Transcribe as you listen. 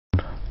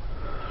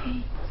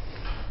Okay.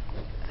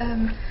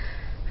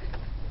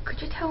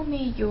 Could you tell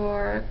me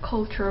your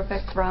cultural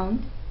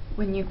background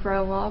when you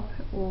grow up,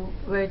 or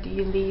where do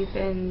you live,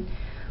 and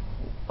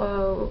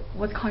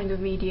what kind of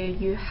media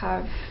you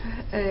have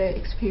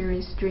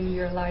experienced during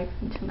your life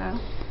until now?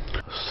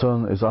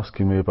 Son is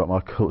asking me about my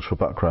cultural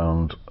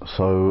background,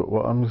 so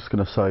what I'm just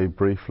going to say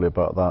briefly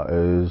about that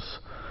is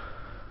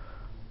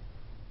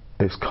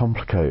it's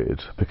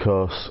complicated,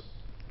 because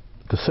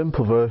the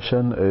simple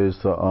version is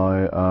that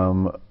I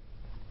am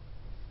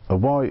a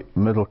white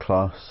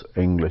middle-class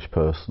English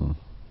person.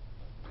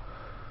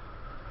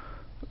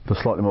 The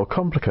slightly more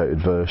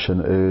complicated version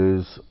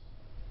is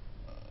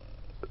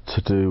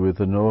to do with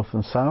the north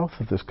and south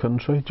of this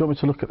country. Do you want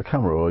me to look at the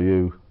camera, or are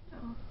you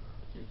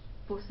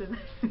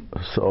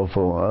sort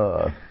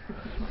of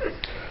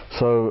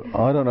So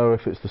I don't know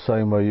if it's the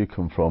same where you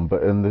come from,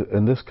 but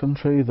in this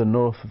country, the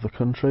north of the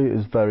country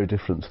is very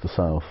different to the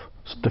south.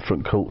 It's a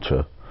different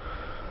culture.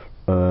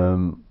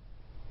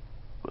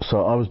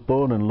 So I was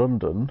born in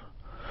London,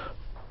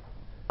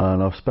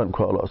 and I've spent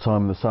quite a lot of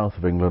time in the south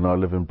of England. I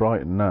live in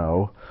Brighton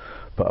now,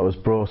 but I was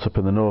brought up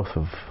in the north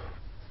of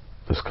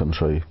this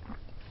country,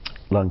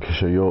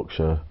 Lancashire,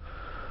 Yorkshire.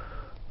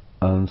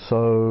 And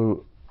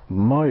so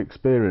my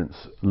experience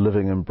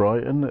living in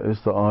Brighton is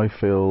that I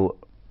feel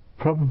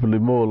probably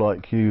more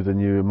like you than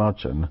you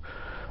imagine.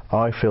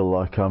 I feel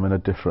like I'm in a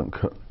different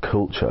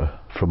culture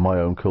from my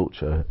own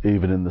culture,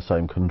 even in the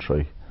same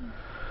country.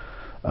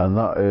 And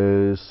that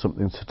is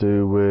something to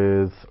do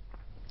with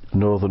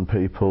northern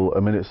people.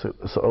 I mean,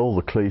 it's all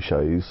the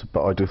cliches,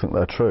 but I do think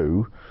they're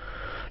true.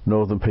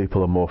 Northern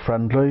people are more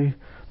friendly,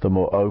 they're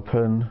more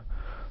open.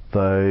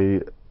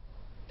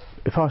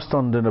 If I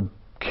stand in a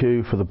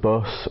queue for the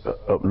bus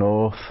up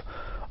north,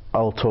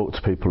 I'll talk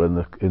to people in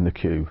the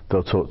queue.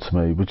 They'll talk to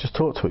me. We just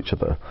talk to each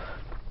other.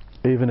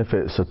 Even if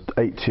it's an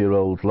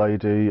 80-year-old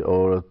lady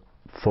or a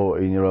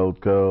 14-year-old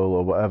girl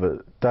or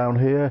whatever. Down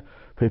here,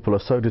 people are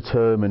so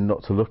determined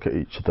not to look at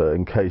each other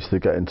in case they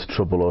get into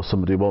trouble or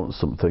somebody wants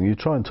something. You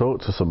try and talk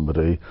to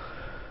somebody,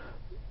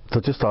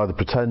 they'll just either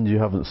pretend you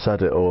haven't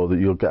said it or that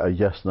you'll get a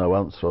yes-no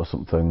answer or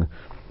something.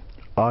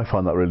 I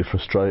find that really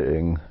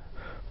frustrating.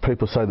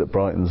 People say that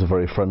Brighton's a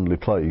very friendly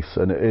place,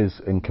 and it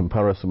is in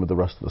comparison with the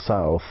rest of the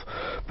south,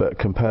 but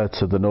compared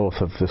to the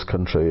north of this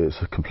country,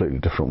 it's a completely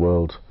different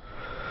world.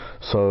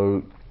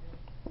 So,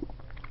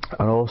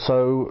 and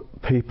also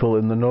people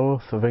in the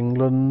north of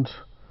England,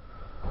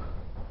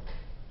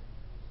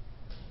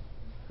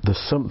 there's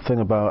something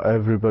about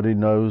everybody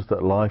knows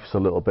that life's a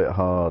little bit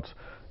hard.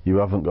 You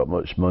haven't got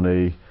much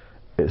money,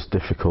 it's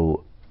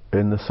difficult.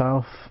 In the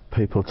south,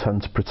 people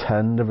tend to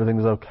pretend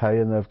everything's okay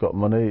and they've got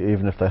money,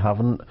 even if they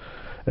haven't.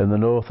 In the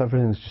north,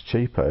 everything's just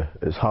cheaper.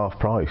 It's half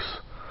price.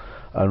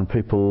 And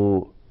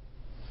people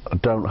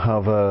don't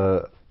have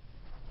a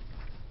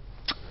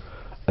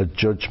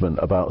judgment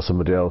about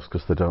somebody else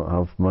because they don't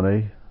have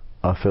money.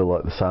 I feel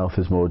like the south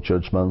is more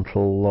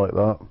judgmental like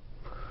that.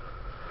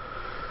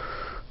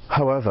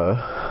 However,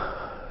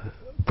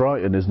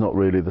 Brighton is not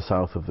really the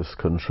south of this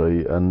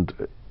country, and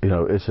you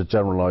know, it's a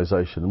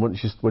generalisation.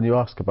 When you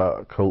ask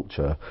about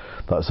culture,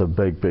 that's a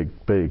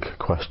big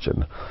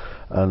question.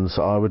 And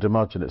so I would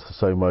imagine it's the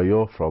same where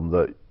you're from,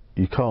 that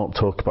you can't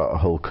talk about a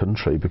whole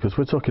country, because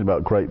we're talking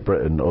about Great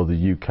Britain or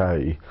the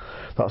UK.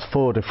 That's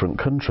 4 different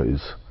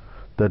countries.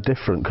 They're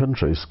different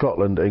countries.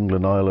 Scotland,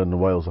 England, Ireland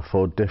and Wales are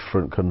 4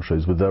 different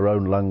countries with their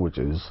own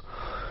languages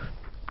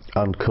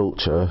and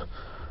culture.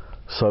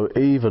 So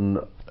even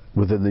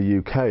within the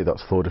UK,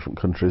 that's 4 different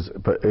countries,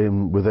 but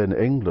within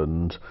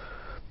England,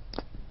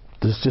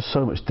 there's just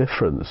so much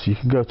difference. You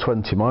can go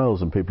 20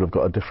 miles and people have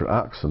got a different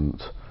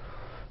accent.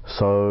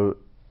 So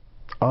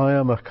I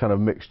am a kind of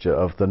mixture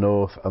of the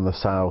north and the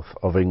south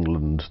of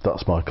England.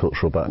 That's my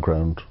cultural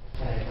background.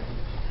 Okay.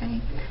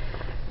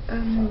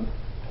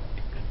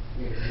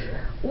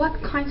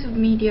 What kinds of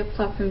media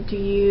platform do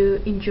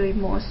you enjoy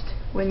most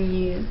when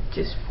you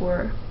just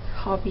for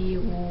hobby,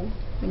 or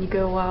when you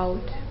go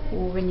out,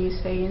 or when you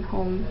stay in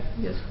home?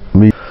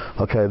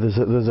 Okay,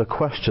 there's a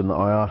question that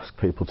I ask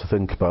people to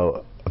think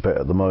about a bit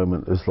at the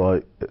moment. Is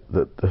like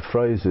the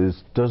phrase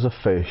is, does a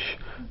fish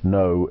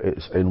know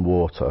it's in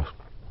water?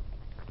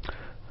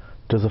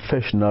 Does a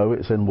fish know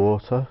it's in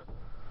water?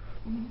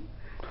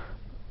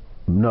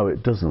 No,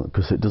 it doesn't,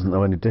 because it doesn't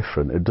know any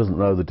different. It doesn't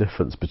know the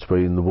difference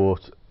between the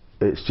water.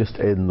 It's just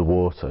in the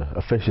water.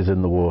 A fish is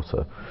in the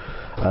water.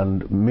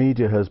 And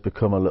media has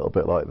become a little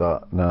bit like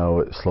that now.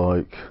 It's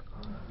like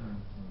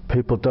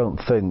people don't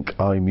think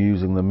I'm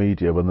using the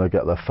media when they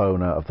get their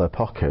phone out of their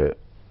pocket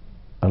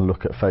and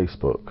look at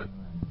Facebook.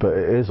 But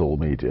it is all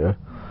media.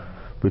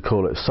 We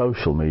call it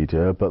social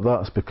media, but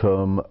that's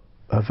become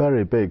a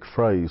very big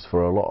phrase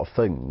for a lot of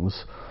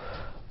things.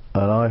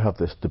 And I have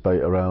this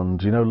debate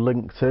around, you know,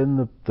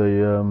 LinkedIn.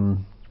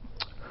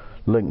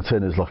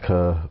 LinkedIn is like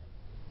a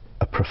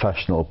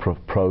professional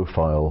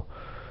profile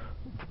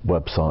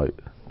website.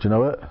 Do you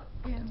know it?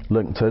 Yeah.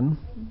 LinkedIn?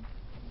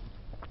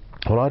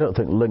 Well, I don't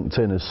think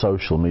LinkedIn is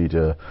social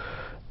media.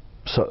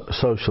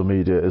 Social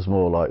media is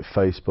more like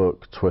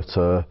Facebook,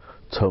 Twitter,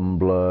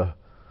 Tumblr,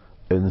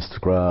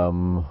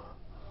 Instagram,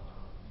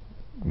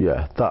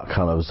 yeah, that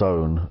kind of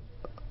zone.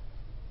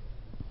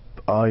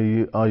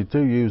 I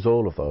do use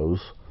all of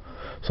those.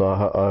 So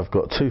I've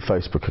got 2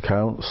 Facebook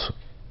accounts,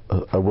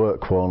 a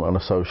work one and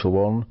a social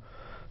one.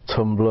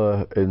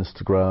 Tumblr,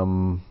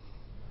 Instagram,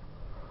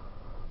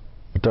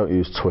 I don't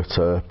use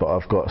Twitter, but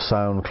I've got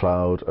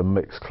SoundCloud and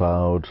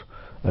Mixcloud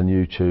and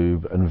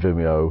YouTube and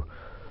Vimeo.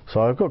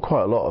 So I've got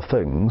quite a lot of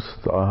things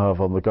that I have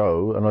on the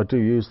go, and I do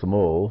use them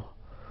all.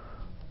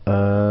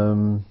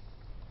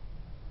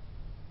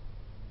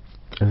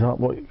 Is that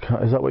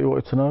what you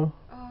wanted to know?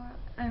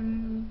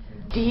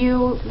 Do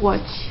you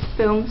watch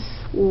films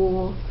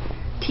or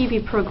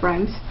TV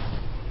programs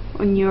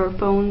on your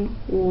phone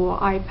or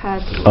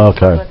iPad or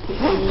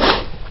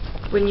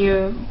TV when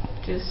you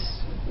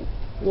just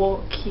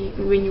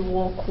when you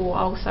walk or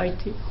outside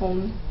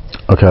home?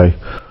 Okay.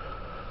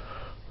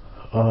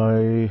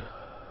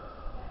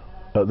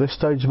 At this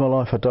stage of my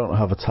life, I don't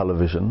have a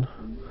television,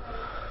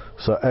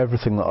 so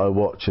everything that I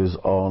watch is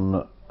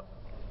on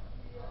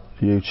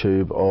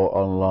YouTube or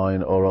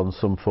online or on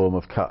some form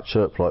of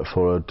catch-up, like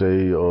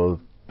 4OD or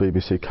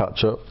BBC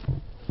catch-up,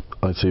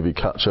 ITV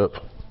catch-up.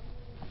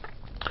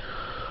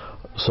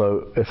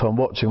 So if I'm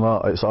watching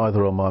that, it's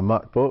either on my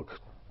MacBook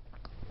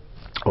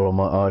or on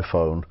my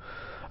iPhone.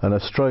 And a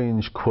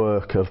strange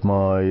quirk of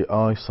my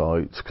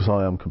eyesight, because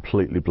I am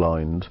completely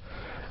blind,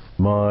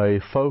 my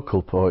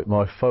focal point,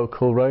 my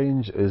focal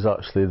range is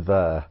actually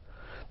there.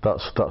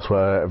 That's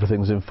where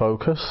everything's in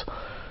focus,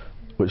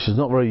 which is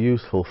not very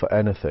useful for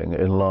anything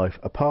in life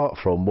apart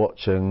from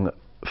watching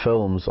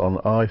films on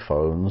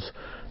iPhones.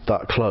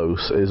 That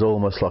close is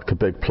almost like a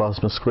big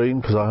plasma screen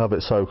because I have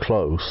it so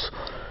close,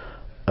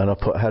 and I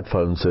put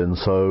headphones in,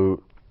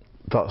 so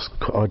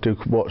I do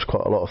watch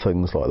quite a lot of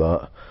things like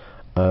that,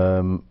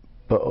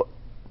 but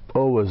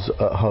always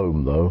at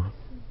home though.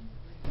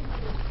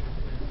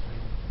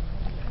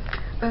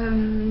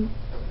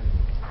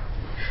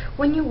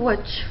 When you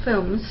watch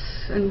films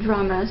and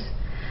dramas,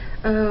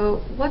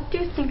 what do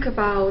you think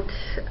about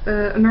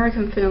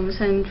American films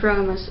and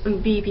dramas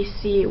on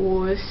BBC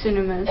or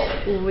cinemas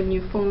or when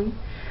you phone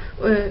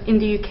in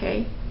the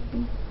UK?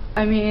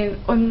 I mean,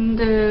 on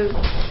the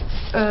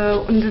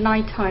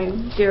night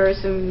time there are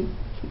some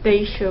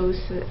day shows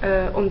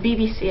on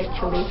BBC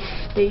actually.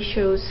 They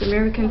shows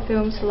American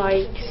films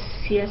like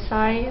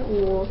CSI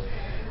or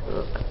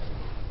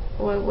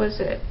what was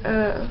it?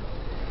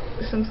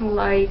 Something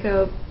like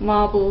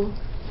Marvel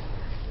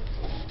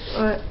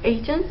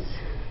Agents.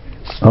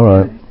 All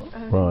right,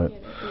 right.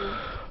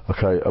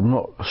 Okay, I'm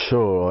not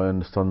sure I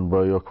understand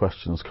where your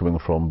question's coming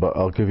from, but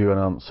I'll give you an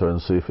answer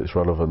and see if it's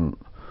relevant.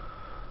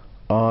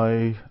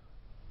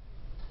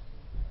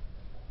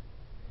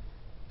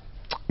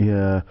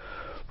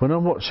 When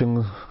I'm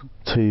watching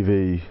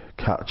TV,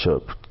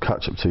 catch-up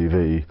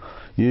TV,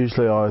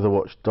 usually I either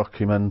watch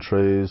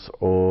documentaries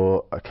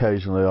or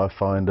occasionally I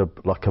find a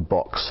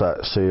box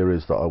set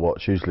series that I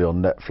watch, usually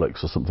on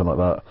Netflix or something like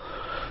that.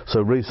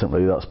 So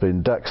recently that's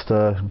been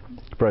Dexter,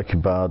 Breaking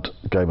Bad,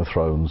 Game of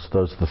Thrones.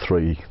 Those are the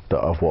 3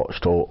 that I've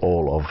watched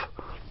all of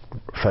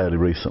fairly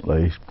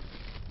recently.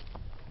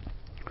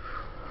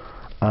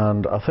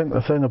 And I think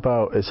the thing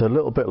about it's a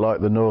little bit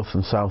like the north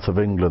and south of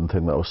England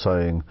thing that I was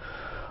saying.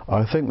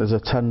 I think there's a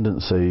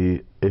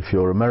tendency, if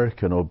you're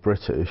American or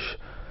British,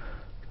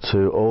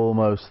 to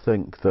almost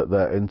think that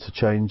they're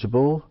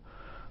interchangeable.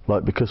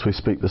 Like, because we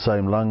speak the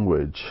same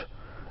language,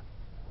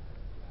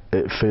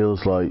 it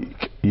feels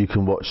like you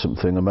can watch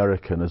something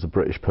American as a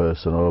British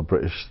person or a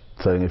British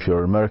thing if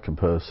you're an American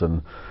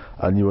person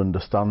and you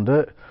understand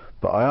it.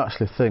 But I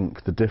actually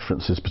think the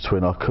differences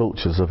between our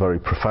cultures are very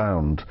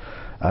profound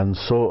and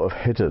sort of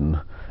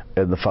hidden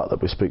in the fact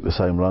that we speak the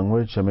same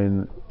language. I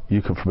mean,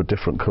 you come from a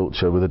different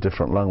culture with a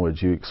different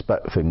language, you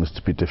expect things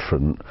to be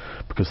different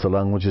because the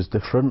language is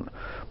different.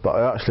 But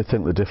I actually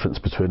think the difference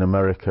between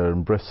America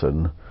and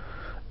Britain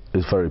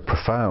is very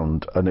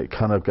profound, and it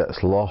kind of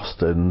gets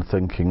lost in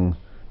thinking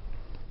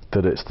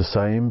that it's the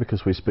same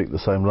because we speak the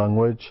same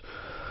language.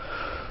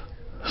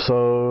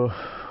 So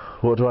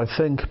what do I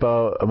think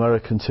about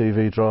American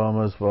TV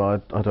dramas?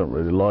 Well, I don't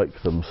really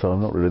like them, so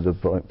I'm not really the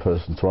right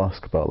person to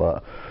ask about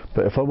that.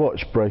 But if I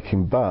watch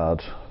Breaking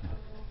Bad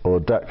or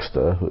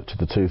Dexter, which are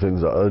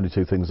the only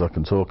two things I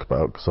can talk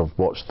about because I've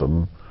watched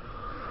them,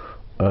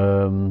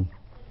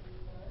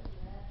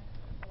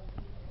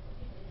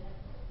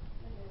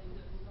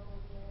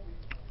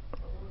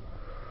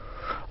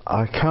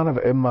 I kind of,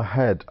 in my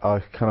head, I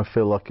kind of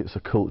feel like it's a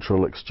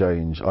cultural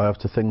exchange. I have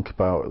to think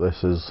about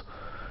this is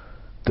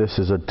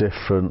a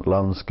different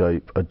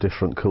landscape, a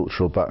different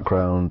cultural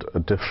background, a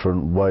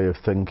different way of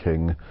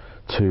thinking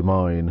to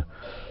mine.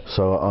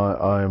 So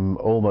I'm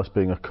almost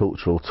being a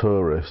cultural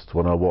tourist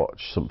when I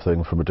watch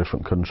something from a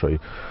different country.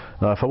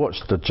 Now, if I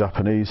watched a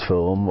Japanese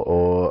film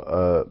or,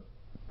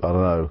 I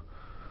don't know,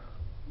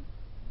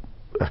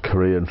 a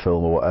Korean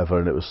film or whatever,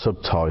 and it was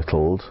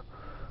subtitled,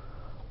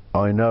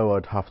 I know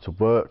I'd have to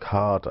work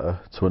harder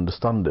to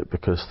understand it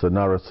because the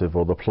narrative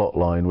or the plot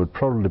line would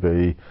probably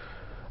be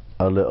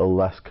a little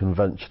less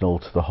conventional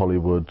to the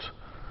Hollywood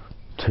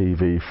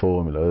TV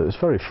formula. It's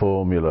very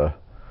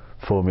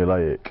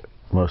formulaic,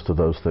 most of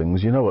those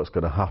things. You know what's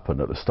going to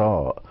happen at the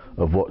start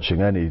of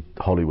watching any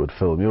Hollywood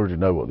film. You already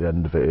know what the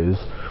end of it is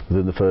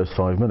within the first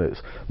 5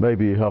 minutes.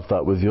 Maybe you have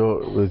that with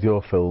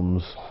your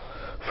films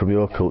from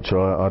your culture,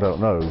 I don't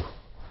know.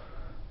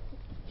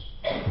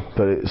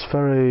 But it's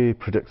very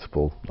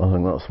predictable. I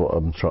think that's what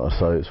I'm trying to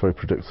say. It's very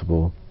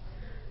predictable.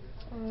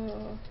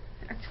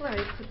 Actually,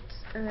 I put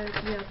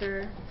the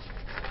other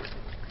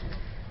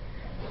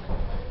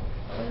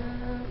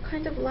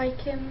kind of like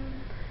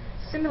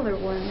similar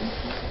one.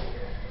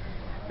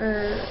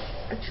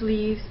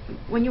 Actually,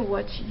 when you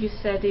watch, you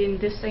said in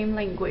the same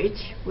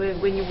language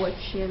when you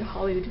watch in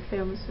Hollywood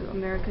films,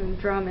 American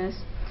dramas.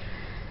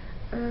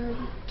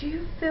 Do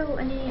you feel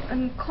any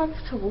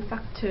uncomfortable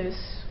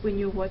factors when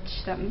you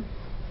watch them?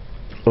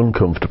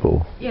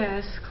 Uncomfortable?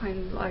 Yes,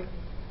 kind of like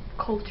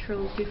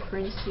cultural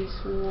differences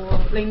or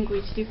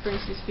language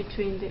differences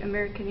between the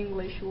American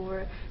English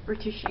or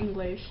British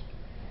English.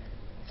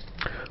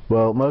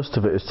 Well, most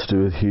of it is to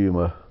do with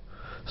humour,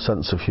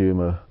 sense of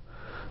humour,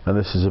 and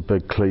this is a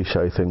big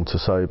cliche thing to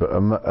say, but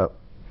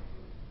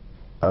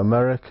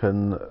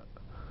American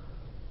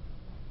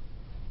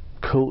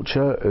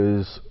culture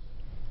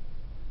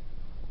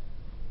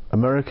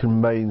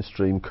American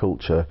mainstream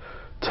culture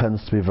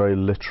tends to be very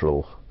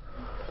literal.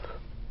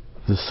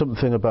 There's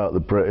something about the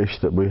British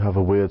that we have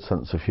a weird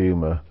sense of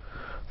humour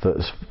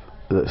that's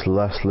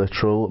less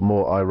literal,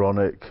 more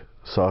ironic,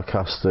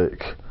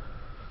 sarcastic,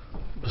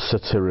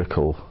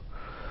 satirical.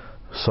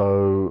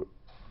 So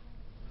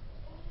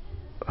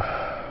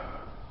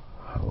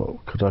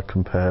what could I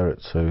compare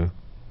it to?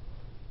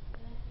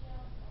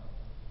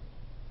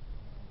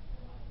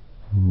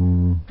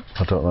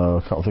 I don't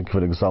know, I can't think of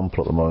an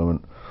example at the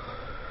moment.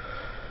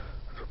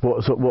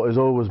 What is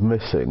always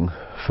missing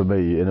for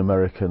me in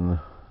American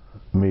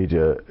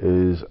media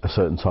is a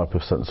certain type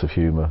of sense of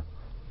humour.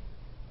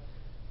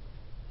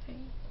 Okay.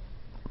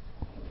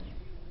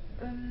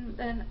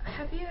 Then,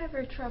 have you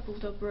ever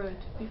travelled abroad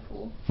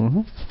before?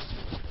 Mm-hmm.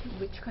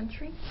 Which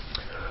country?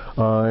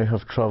 I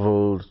have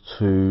travelled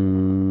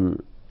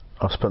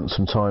I spent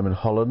some time in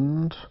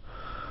Holland.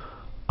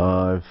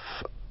 I've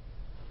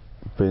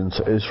been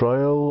to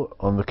Israel,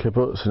 on the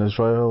kibbutz in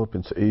Israel. I've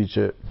been to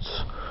Egypt.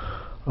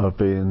 I've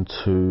been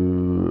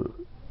to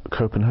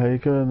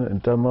Copenhagen in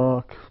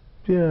Denmark.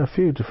 Yeah, a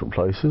few different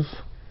places.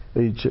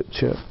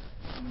 Egypt, yeah.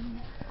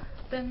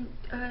 Then,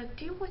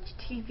 do you watch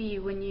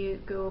TV when you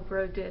go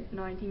abroad at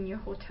night in your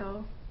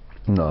hotel?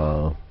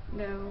 No.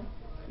 No,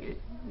 you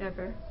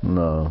never?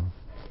 No.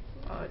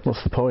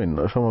 What's the point?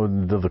 If I'm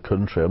in another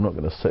country, I'm not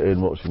going to sit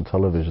in watching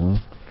television.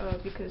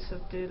 Because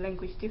of the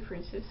language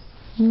differences?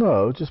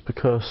 No, just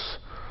because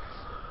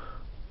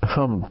if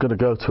I'm going to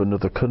go to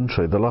another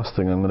country, the last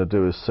thing I'm going to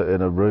do is sit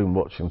in a room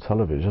watching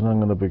television. I'm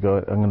going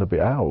to be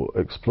out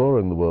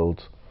exploring the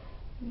world.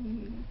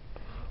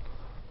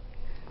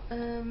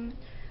 Then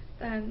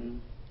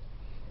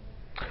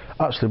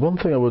actually, one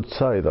thing I would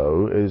say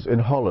though is in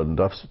Holland.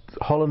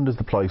 Holland is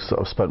the place that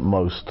I've spent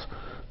most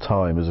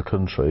time as a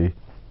country.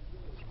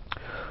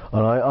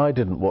 And I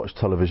didn't watch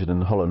television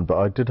in Holland, but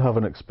I did have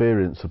an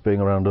experience of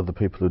being around other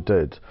people who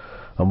did.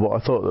 And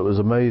what I thought that was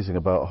amazing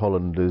about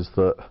Holland is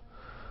that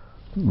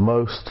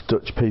most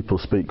Dutch people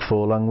speak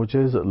 4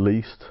 languages at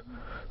least.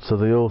 So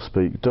they all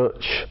speak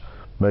Dutch,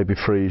 maybe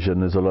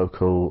Frisian is a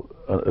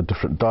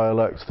different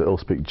dialect, they all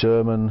speak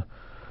German,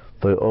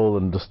 they all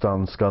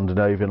understand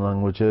Scandinavian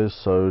languages,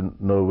 so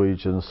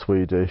Norwegian,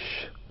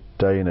 Swedish,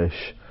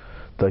 Danish.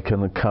 They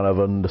can kind of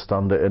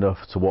understand it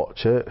enough to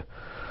watch it.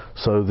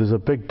 So there's a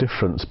big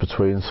difference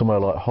between somewhere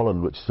like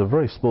Holland, which is a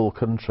very small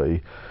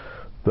country,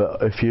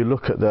 but if you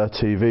look at their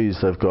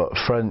TVs, they've got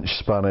French,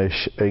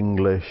 Spanish,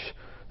 English,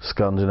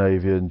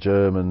 Scandinavian,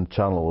 German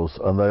channels,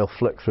 and they'll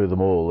flick through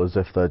them all as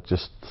if they're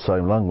just the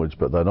same language,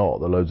 but they're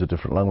not. They're loads of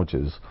different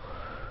languages.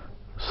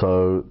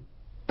 So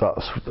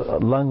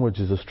language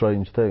is a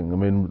strange thing. I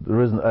mean,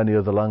 there isn't any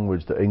other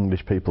language that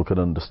English people can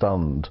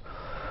understand.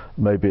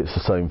 Maybe it's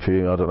the same for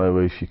you. I don't know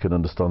if you can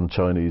understand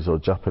Chinese or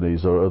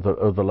Japanese or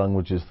other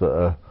languages that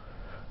are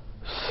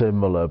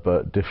similar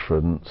but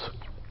different.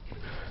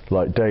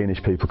 Like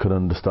Danish people can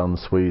understand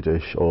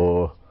Swedish,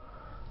 or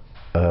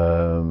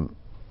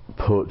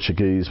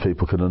Portuguese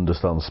people can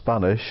understand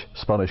Spanish.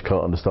 Spanish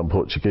can't understand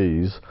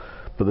Portuguese,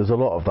 but there's a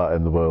lot of that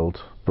in the world.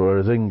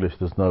 Whereas English,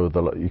 there's no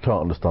other. You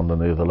can't understand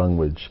any other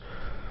language.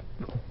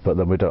 But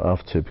then we don't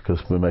have to,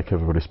 because we make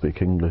everybody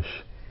speak English.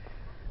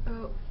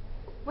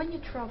 When you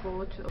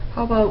travel,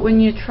 how about when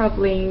you're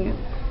traveling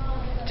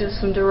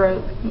just on the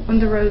road? On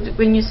the road,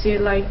 when you see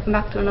like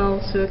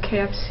McDonald's or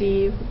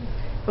KFC,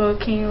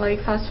 working like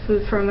fast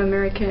food from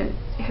America,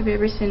 have you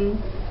ever seen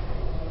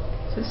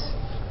just?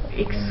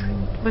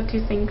 What do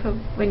you think of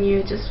when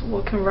you just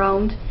walk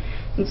around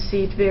and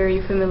see it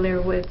very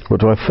familiar with? What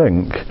do I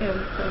think?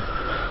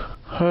 Yeah,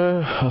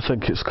 I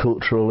think it's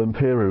cultural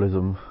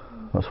imperialism.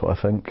 That's what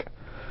I think.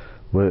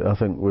 I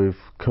think we've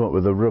come up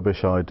with a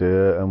rubbish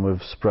idea and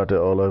we've spread it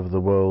all over the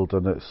world,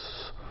 and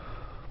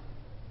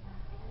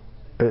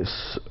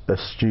it's a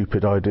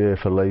stupid idea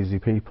for lazy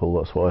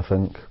people. That's what I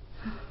think.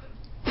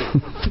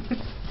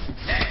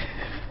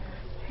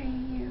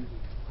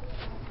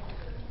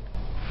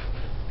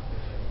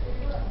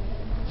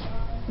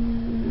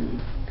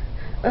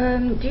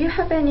 Do you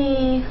have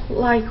any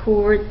like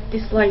or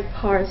dislike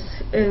parts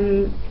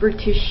in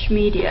British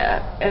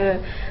media,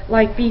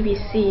 like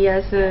BBC,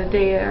 as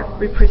they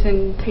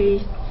represent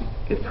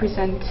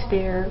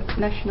their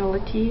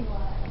nationality?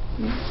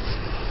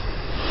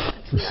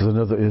 This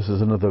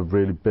is another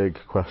really big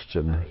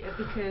question.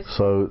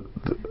 So,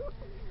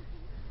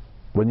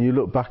 when you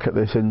look back at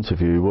this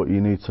interview, what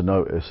you need to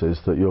notice is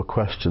that your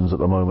questions at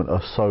the moment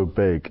are so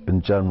big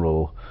and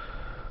general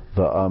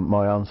that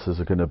my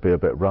answers are going to be a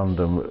bit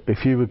random.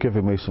 If you were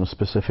giving me some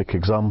specific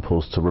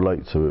examples to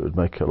relate to, it would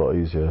make it a lot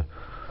easier.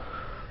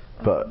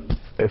 But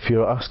if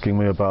you're asking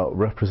me about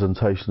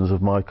representations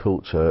of my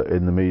culture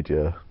in the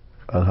media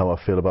and how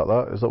I feel about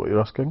that, is that what you're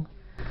asking?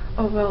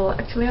 Oh, well,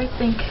 actually I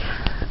think,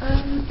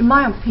 in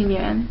my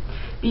opinion,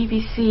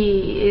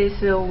 BBC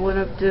is one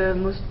of the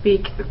most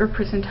big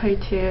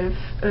representative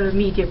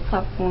media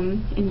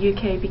platform in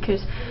UK,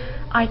 because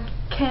I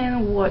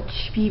can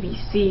watch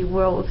BBC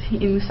World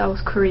in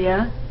South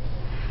Korea,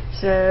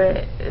 so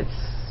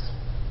it's,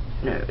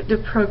 you know, the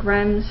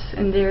programs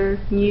and their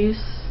news,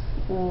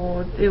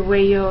 or the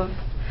way of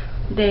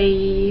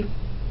they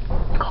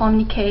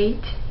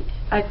communicate,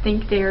 I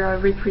think they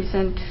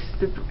represent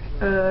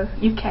the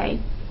UK.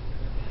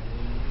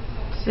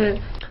 So,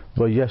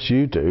 well, yes,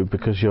 you do,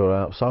 because you're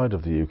outside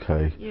of the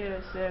UK.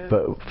 Yeah,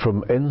 but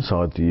from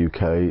inside the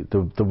UK,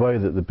 the way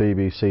that the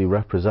BBC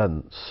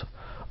represents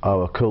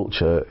our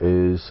culture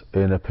is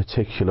in a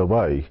particular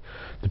way.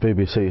 The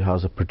BBC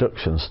has a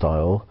production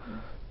style.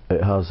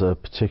 It has a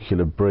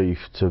particular brief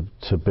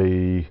to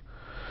be.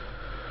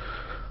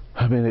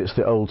 I mean, it's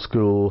the old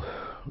school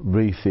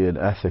Reithian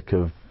ethic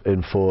of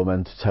inform,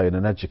 entertain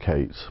and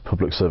educate,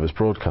 public service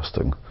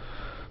broadcasting.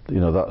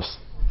 You know, that's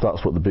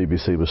what the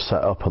BBC was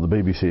set up on. The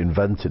BBC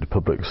invented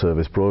public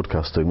service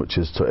broadcasting, which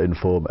is to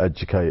inform,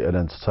 educate and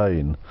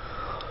entertain.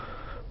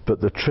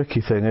 But the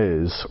tricky thing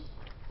is,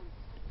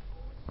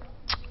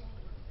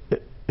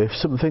 if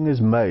something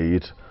is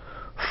made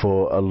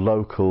for a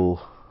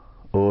local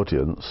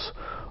audience,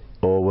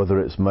 or whether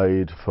it's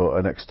made for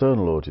an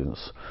external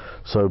audience.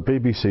 So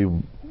BBC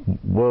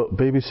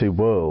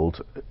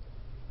World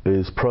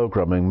is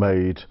programming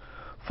made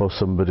for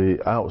somebody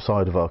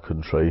outside of our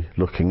country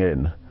looking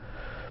in.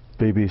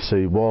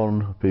 BBC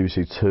One,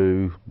 BBC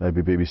Two,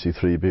 maybe BBC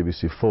Three,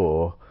 BBC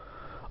Four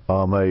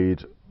are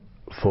made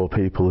for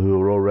people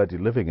who are already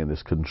living in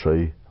this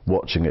country,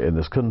 watching it in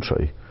this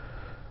country.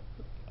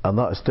 And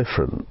that's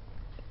different,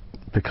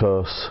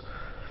 because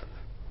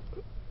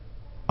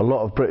a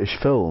lot of British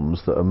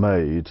films that are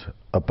made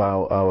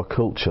about our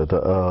culture,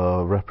 that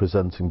are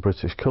representing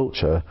British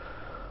culture,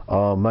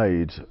 are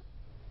made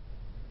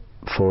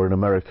for an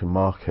American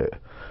market,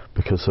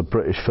 because a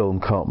British film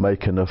can't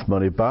make enough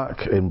money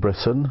back in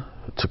Britain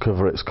to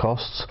cover its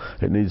costs.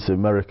 It needs the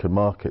American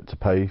market to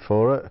pay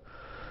for it.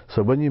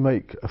 So when you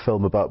make a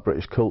film about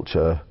British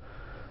culture,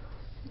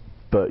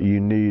 but you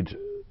need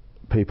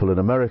people in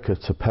America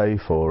to pay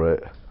for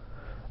it,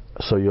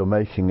 so you're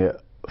making it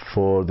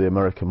for the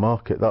American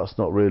market, that's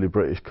not really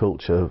British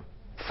culture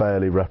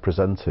fairly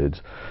represented.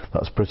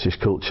 That's British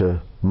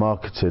culture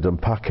marketed and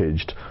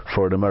packaged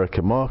for an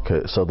American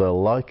market, so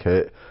they'll like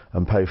it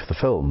and pay for the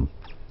film.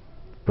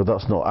 But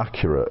that's not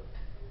accurate.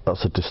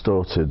 That's a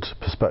distorted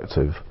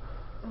perspective.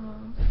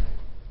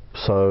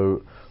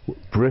 So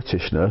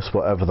Britishness,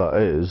 whatever that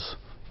is,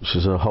 which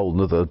is a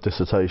whole other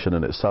dissertation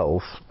in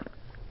itself,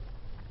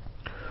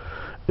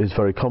 is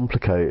very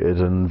complicated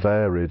and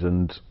varied,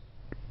 and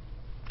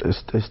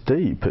it's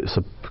deep. It's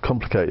a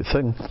complicated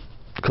thing,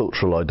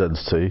 cultural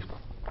identity.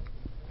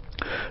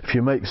 If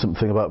you make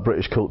something about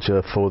British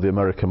culture for the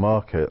American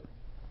market,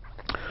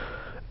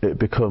 it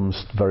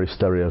becomes very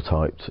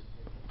stereotyped,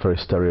 very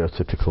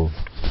stereotypical.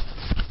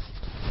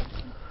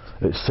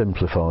 It's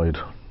simplified.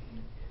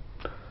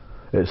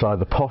 It's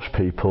either posh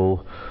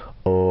people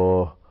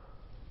or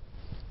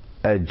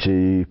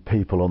edgy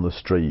people on the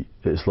street.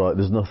 It's like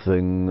there's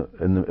nothing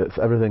in the,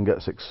 everything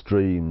gets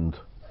extremed.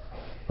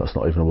 That's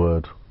not even a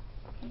word.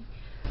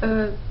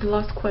 The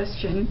last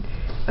question.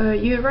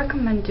 You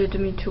recommended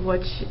me to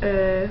watch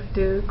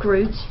the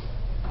Groot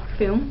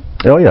film.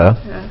 Oh yeah.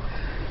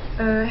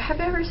 Have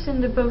you ever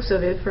seen the both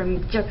of it,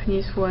 from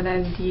Japanese one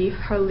and the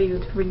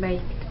Hollywood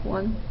remake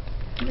one?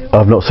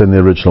 I've not seen the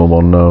original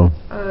one, no.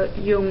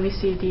 You only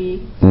see the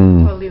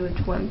Hollywood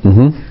one.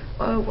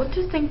 What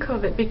do you think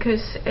of it?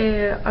 Because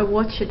I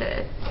watched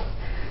it,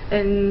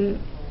 and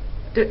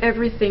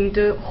everything,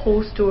 the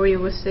whole story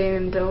was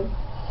same, the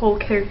whole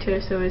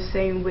characters are the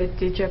same with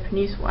the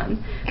Japanese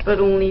one, but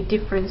only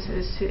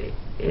differences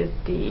is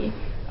the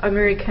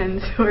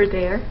Americans were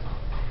there.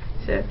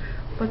 So,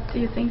 what do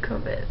you think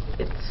of it?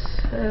 It's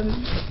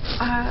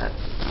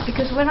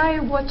because when I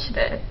watched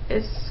it,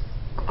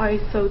 I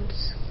thought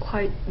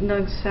quite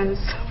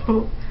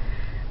nonsensical.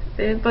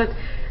 But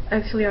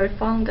actually, I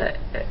found that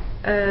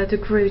the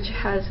Groot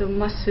has a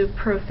massive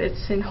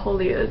profits in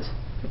Hollywood,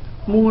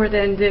 more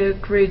than the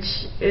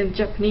Grudge in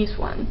Japanese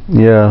one.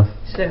 Yeah.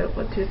 So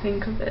what do you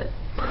think of it?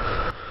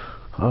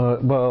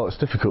 Well, it's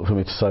difficult for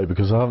me to say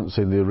because I haven't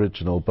seen the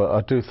original, but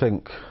I do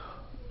think,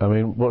 I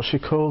mean, what's she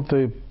called,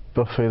 the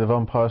Buffy the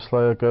Vampire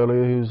Slayer girlie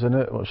who's in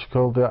it? What's she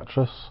called, the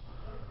actress?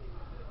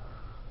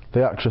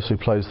 The actress who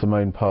plays the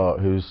main part,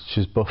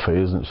 she's Buffy,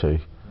 isn't she?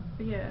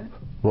 Yeah.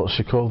 What's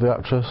she called, the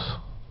actress?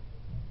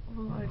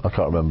 Well, I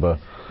can't remember.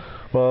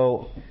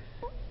 Well,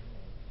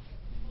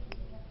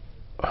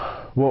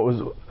 what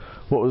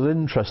was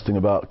interesting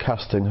about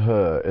casting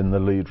her in the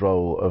lead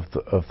role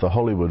of the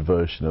Hollywood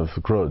version of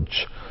The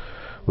Grudge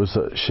was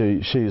that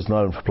she is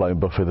known for playing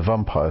Buffy the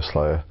Vampire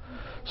Slayer,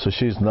 so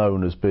she's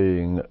known as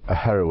being a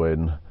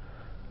heroine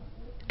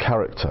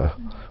character,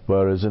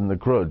 whereas in The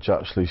Grudge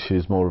actually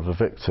she's more of a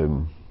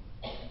victim.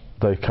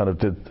 They kind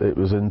of it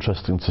was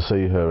interesting to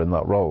see her in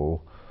that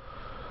role,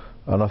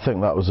 and I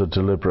think that was a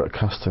deliberate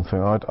casting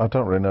thing. I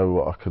don't really know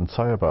what I can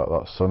say about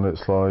that, son.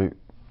 It's like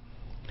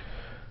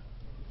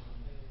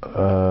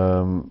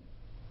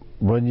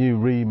when you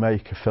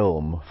remake a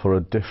film for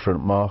a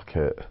different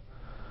market,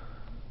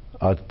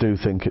 I do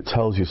think it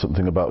tells you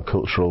something about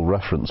cultural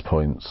reference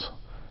points.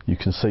 You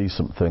can see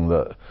something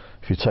that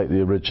if you take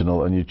the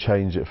original and you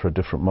change it for a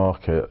different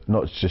market,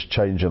 not just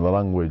changing the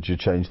language, you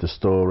change the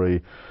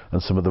story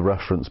and some of the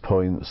reference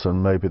points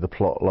and maybe the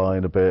plot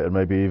line a bit and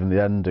maybe even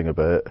the ending a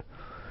bit.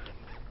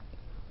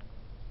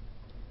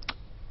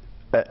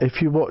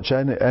 If you watch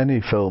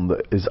any film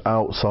that is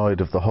outside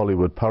of the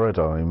Hollywood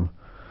paradigm,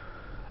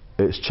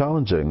 it's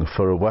challenging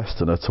for a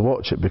Westerner to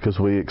watch it because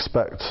we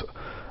expect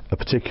a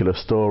particular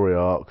story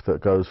arc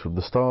that goes from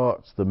the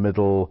start to the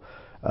middle,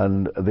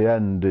 and the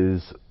end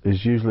is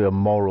usually a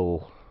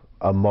moral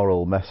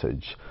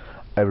message.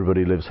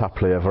 Everybody lives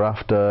happily ever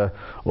after,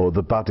 or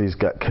the baddies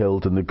get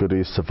killed and the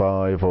goodies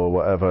survive, or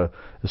whatever.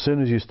 As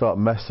soon as you start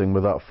messing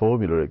with that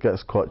formula, it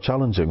gets quite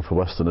challenging for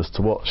Westerners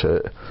to watch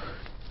it.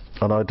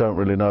 And I don't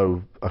really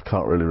know, I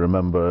can't really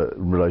remember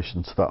in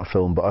relation to that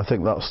film, but I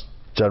think that's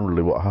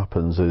generally what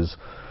happens is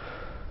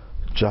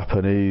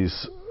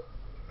Japanese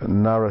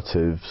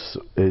narratives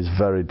is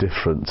very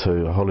different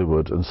to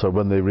Hollywood, and so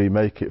when they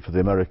remake it for the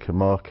American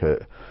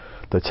market,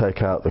 they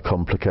take out the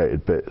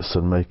complicated bits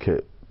and make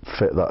it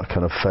fit that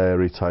kind of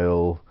fairy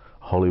tale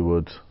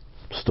Hollywood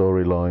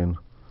storyline.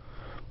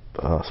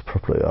 That's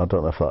probably, I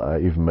don't know if that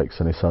even makes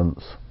any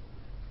sense,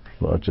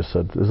 what I just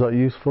said. Is that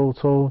useful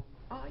at all?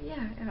 Oh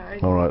yeah.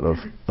 Alright, love.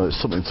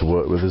 It's something to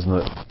work with, isn't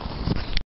it?